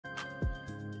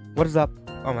What is up,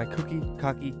 all my kooky,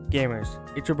 cocky gamers?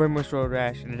 It's your boy Mr. Road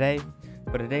Rash, and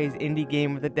for today's indie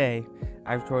game of the day,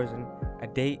 I've chosen A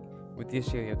Date with Your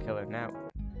Serial Killer. Now,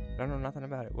 I don't know nothing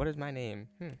about it. What is my name?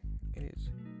 It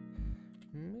is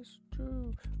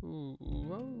Mr.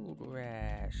 Road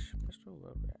Rash. Mr.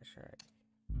 Road Rash, alright.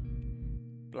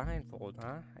 Blindfold,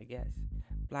 huh? I guess.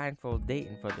 Blindfold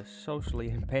dating for the socially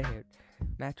impaired.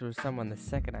 Match with someone the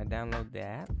second I download the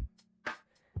app.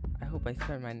 I hope I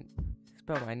spell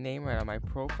my name right on my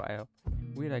profile.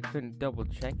 Weird I couldn't double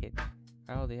check it.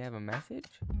 I only have a message?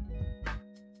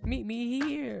 Meet me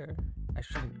here! I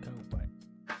shouldn't go, but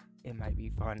it might be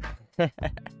fun.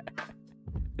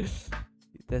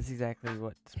 That's exactly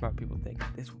what smart people think.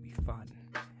 This will be fun.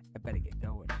 I better get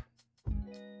going.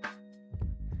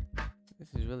 This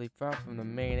is really far from the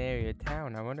main area of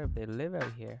town. I wonder if they live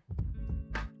out here.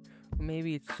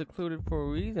 Maybe it's secluded for a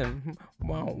reason.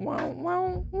 Wow, wow,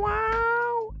 wow,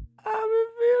 wow! I'm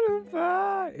feeling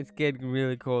fine. It's getting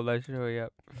really cold. I should hurry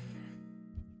up.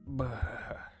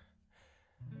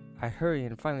 I hurry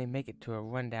and finally make it to a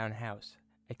rundown house.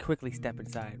 I quickly step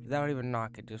inside. Without even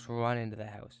knocking, just run into the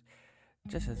house.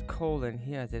 Just as cold in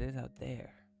here as it is out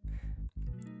there.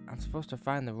 I'm supposed to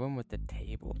find the room with the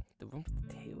table? The room with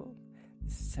the table?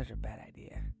 This is such a bad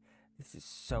idea. This is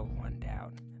so run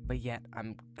down. But yet,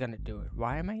 I'm gonna do it.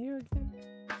 Why am I here again?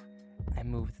 I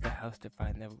moved to the house to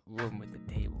find the room with the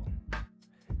table.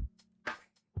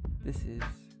 This is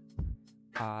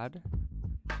odd.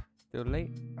 They're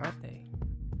late, aren't they?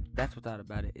 That's what's odd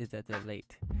about it, is that they're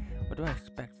late. What do I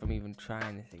expect from even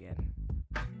trying this again?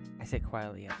 I sit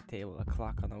quietly at the table, a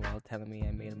clock on the wall telling me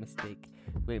I made a mistake,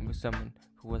 waiting for someone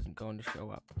who wasn't going to show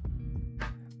up.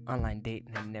 Online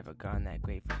dating had never gone that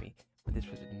great for me, but this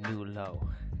was a new low.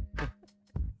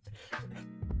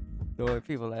 The only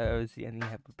people I ever see on the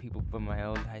app were people from my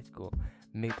old high school,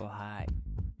 Maple High.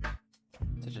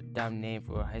 Such a dumb name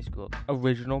for a high school.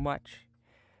 Original much?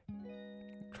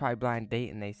 Try blind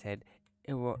dating, they said.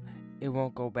 It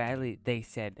won't go badly, they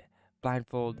said.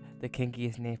 Blindfold, the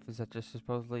kinkiest name for such a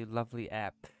supposedly lovely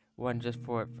app. One just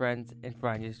for friends and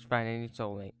just finding your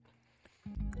soulmate.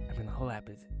 I mean, the whole app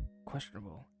is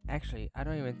questionable. Actually, I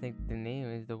don't even think the name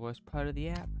is the worst part of the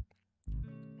app.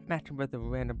 Matching with a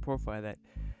random profile that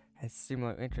has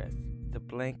similar interests. It's a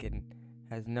blank and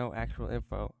has no actual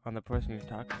info on the person you're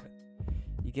talking with.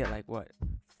 You get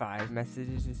 5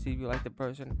 messages to see if you like the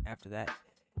person. After that,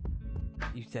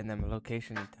 you send them a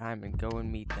location and time and go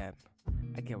and meet them.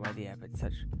 I get why the app had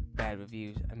such bad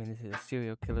reviews. I mean, this is a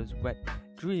serial killer's wet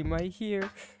dream right here.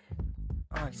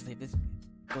 Honestly, if this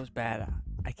goes bad,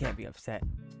 I can't be upset.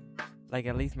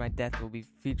 At least my death will be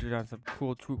featured on some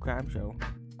cool true crime show.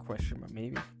 Question mark,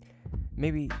 maybe.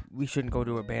 Maybe we shouldn't go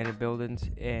to abandoned buildings,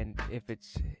 and if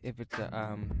it's I don't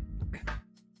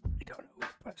know who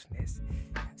the person is.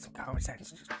 Have some common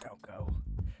sense, just don't go.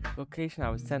 Location I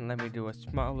was sent led me to a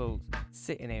small little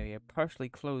sitting area, partially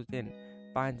closed in,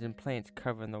 vines and plants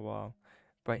covering the wall.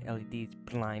 Bright LEDs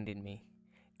blinded me.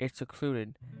 It's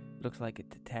secluded, looks like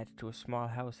it's attached to a small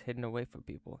house hidden away from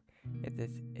people. Yet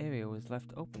this area was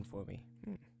left open for me.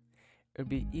 It would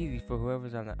be easy for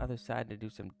whoever's on the other side to do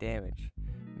some damage.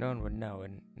 No one would know,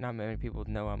 and not many people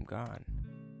know I'm gone.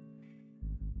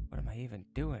 What am I even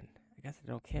doing? I guess I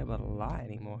don't care about a lie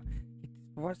anymore.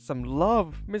 Want some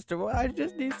love, Mr. I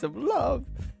just need some love.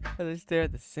 As I stare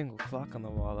at the single clock on the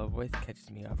wall, a voice catches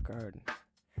me off guard.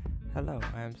 Hello,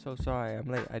 I am so sorry I'm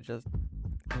late. The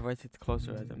voice gets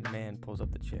closer as a man pulls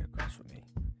up the chair across from me.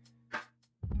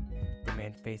 The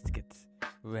man's face gets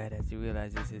red as he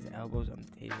realizes his elbow's on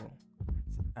the table.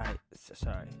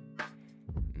 Sorry.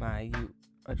 You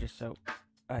are just so...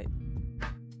 I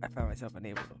found myself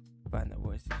unable to find the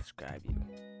words to describe you.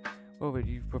 What would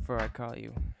you prefer I call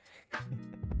you?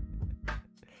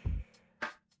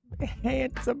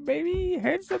 Handsome, baby!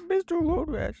 Handsome Mr. Road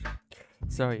Rash!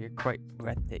 Sorry, you're quite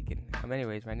breathtaking.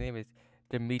 Anyways, my name is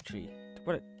Dimitri.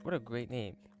 What a great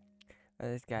name.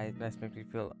 This guy makes me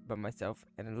feel by myself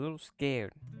and a little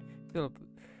scared.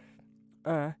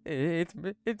 It's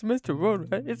Mr.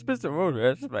 Road Rash. It's Mr. Road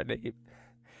Rash, that's my name.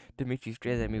 Dimitri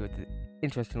stares at me with an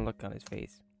interesting look on his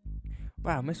face.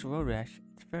 Wow, Mr. Road Rash,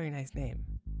 it's a very nice name.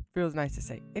 Feels nice to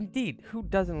say. Indeed, who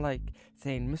doesn't like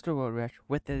saying Mr. Road Rash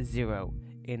with a 0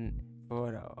 in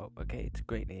photo? Okay, it's a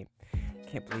great name.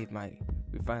 Can't believe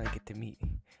we finally get to meet.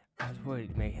 I was worried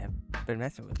you may have been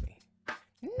messing with me.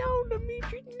 No,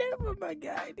 Dimitri, never, my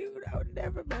guy, dude. I would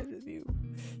never mess with you.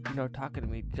 Talking to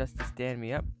me just to stand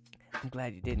me up. I'm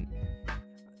glad you didn't.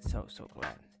 So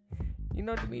glad.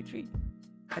 Dimitri,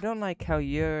 I don't like how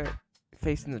you're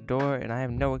facing the door and I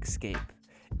have no escape.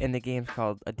 And the game's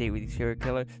called A Date with Your Serial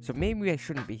Killer, so maybe I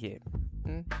shouldn't be here.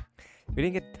 We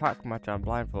didn't get to talk much on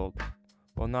blindfold.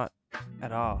 Well, not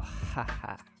at all. Ha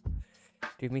ha.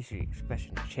 Dimitri's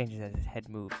expression changes as his head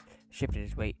moves, shifted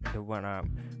his weight into one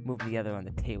arm, moved the other on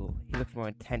the table. He looks more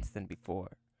intense than before.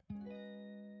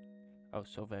 Oh,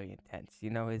 so very intense. You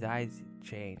know, his eyes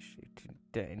changed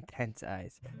to intense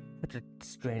eyes. Such a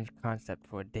strange concept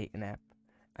for a dating app.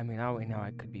 I mean, all we know,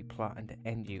 I could be plotting to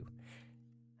end you.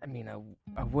 I mean,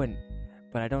 I wouldn't,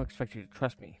 but I don't expect you to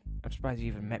trust me. I'm surprised you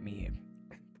even met me here.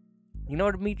 You know,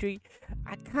 Dimitri,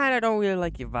 I kind of don't really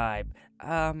like your vibe.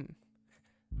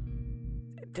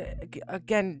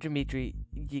 Again, Dimitri,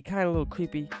 you're kind of a little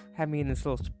creepy. Have me in this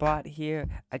little spot here.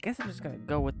 I guess I'm just gonna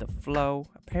go with the flow.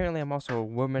 Apparently, I'm also a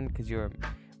woman because you're.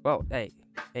 Well, hey.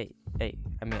 I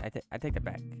mean, I take that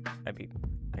back. I mean,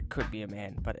 I could be a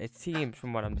man, but it seems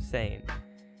from what I'm saying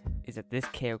is that this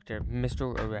character,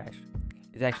 Mr. Arash,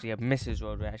 is actually a Mrs.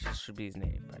 Arash. This should be his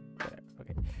name, but whatever.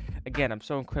 Okay. Again, I'm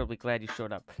so incredibly glad you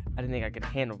showed up. I didn't think I could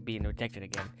handle being rejected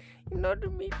again. You know,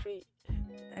 Dimitri.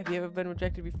 Have you ever been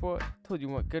rejected before? Told you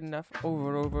weren't good enough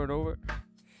over and over and over?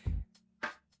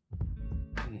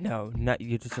 No, not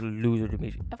you're just a loser,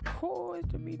 Dimitri. Of course,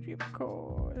 Dimitri, of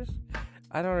course.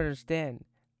 I don't understand.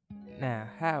 Now,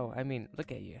 how? I mean,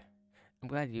 look at you. I'm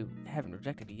glad you haven't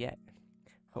rejected me yet.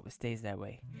 Hope it stays that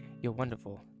way. You're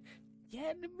wonderful.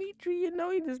 Yeah, Dimitri, you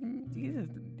know, you're just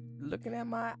looking at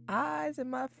my eyes and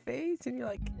my face, and you're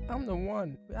like, I'm the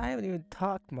one. I haven't even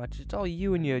talked much. It's all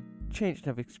you and your changing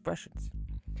of expressions.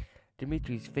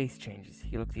 Dimitri's face changes.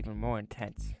 He looks even more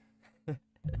intense. Oh,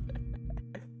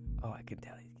 I can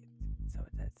tell he's getting so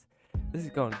intense. This is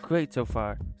going great so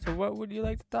far. So what would you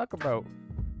like to talk about?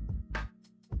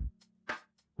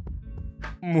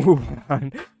 Move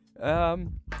on.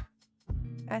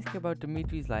 Ask about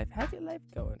Dimitri's life. How's your life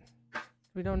going?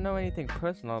 We don't know anything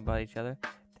personal about each other.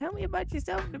 Tell me about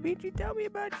yourself, Dimitri. Tell me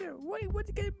about you.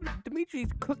 What's Dimitri's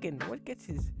cooking? What gets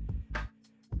him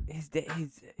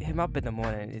up in the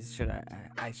morning?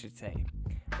 I should say.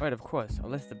 Right, of course. I'll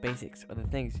list the basics or the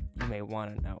things you may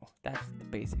want to know. That's the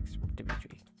basics,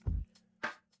 Dimitri.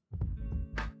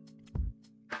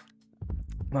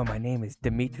 Well, my name is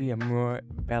Dimitri Amor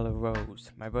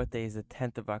Bellarose. My birthday is the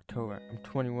 10th of October. I'm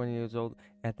 21 years old,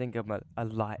 and I think I'm a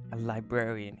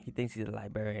librarian. He thinks he's a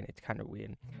librarian. It's kind of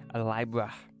weird. A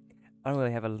libra. I don't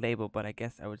really have a label, but I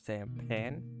guess I would say I'm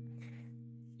pan.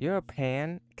 You're a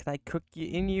pan? Can I cook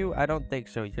in you? I don't think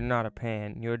so. You're not a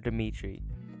pan. You're Dimitri.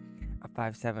 I'm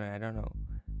 5'7", and I don't know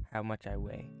how much I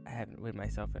weigh. I haven't weighed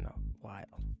myself in a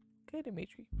while. Okay,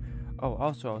 Dimitri. Oh,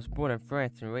 also, I was born in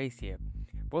France and raised here.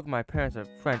 Both of my parents are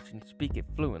French and speak it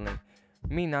fluently.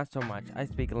 Me, not so much. I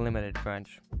speak limited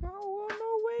French. Oh,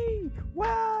 no way.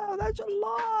 Wow, that's a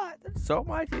lot. That's so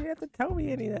much. You didn't have to tell me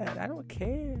any of that. I don't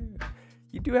care.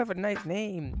 You do have a nice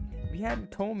name. If you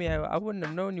hadn't told me, I wouldn't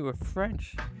have known you were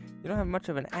French. You don't have much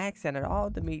of an accent at all,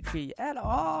 Dimitri. At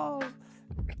all.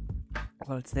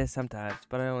 Well, it's there sometimes,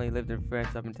 but I only lived in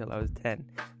France up until I was 10.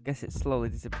 Guess it slowly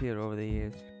disappeared over the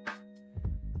years.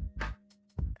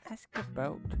 Ask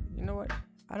about, you know what?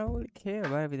 I don't really care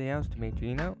about everything else, Dimitri,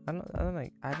 you know? I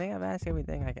think I've asked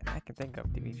everything I can think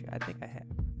of, Dimitri. I think I have.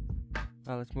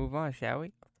 Well, let's move on, shall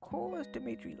we? Of course,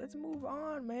 Dimitri. Let's move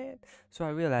on, man. So I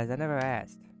realized I never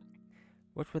asked.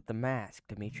 What's with the mask,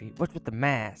 Dimitri? What's with the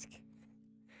mask?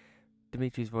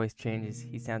 Dimitri's voice changes.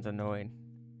 He sounds annoyed.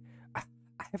 I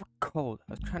have a cold.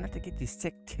 I was trying not to get you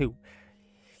sick, too.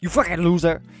 You fucking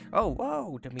loser! Oh,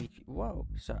 whoa, Dimitri. Whoa.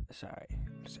 Sorry.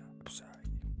 I'm sorry.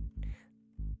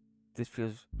 This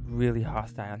feels really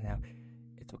hostile now.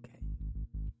 It's okay.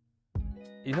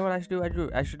 You know what I should do?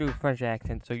 I should do a French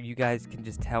accent so you guys can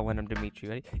just tell when I'm Dimitri.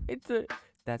 Ready? It's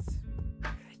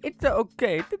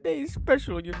okay. Today's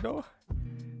special, you know.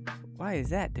 Why is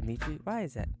that, Dimitri? Why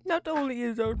is that? Not only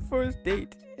is our first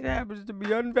date, it happens to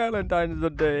be on Valentine's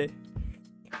Day,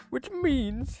 which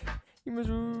means we must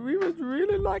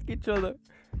really like each other.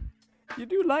 You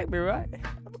do like me, right?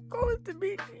 Of course,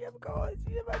 Dimitri, of course.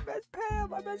 You're my best pal,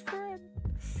 my best friend.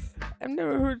 I've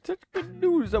never heard such good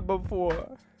news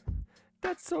before.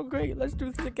 That's so great. Let's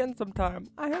do this again sometime.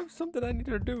 I have something I need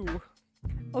to do.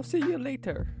 I'll see you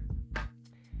later.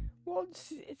 Well,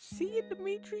 see you,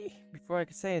 Dimitri. Before I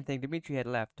could say anything, Dimitri had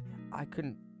left. I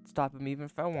couldn't stop him even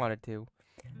if I wanted to.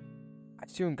 I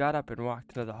soon got up and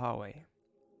walked into the hallway.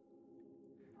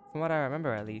 From what I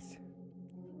remember, at least.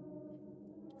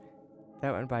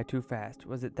 That went by too fast.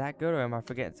 Was it that good, or am I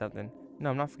forgetting something?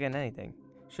 No, I'm not forgetting anything.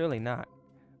 Surely not.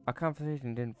 Our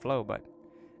conversation didn't flow, but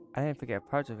I didn't forget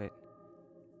parts of it.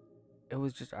 It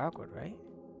was just awkward, right?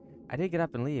 I did get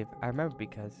up and leave. I remember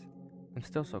because I'm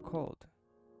still so cold.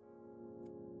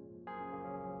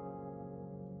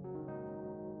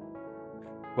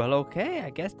 Well, okay, I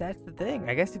guess that's the thing.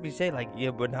 I guess if you say, like, yeah,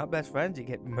 we're not best friends, you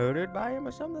get murdered by him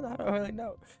or something. I don't really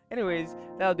know. Anyways,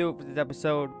 that'll do it for this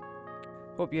episode.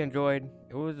 Hope you enjoyed.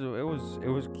 It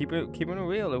was keeping it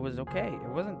real. It was okay. It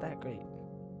wasn't that great,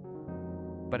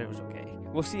 but it was okay.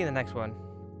 We'll see you in the next one.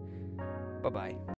 Bye bye.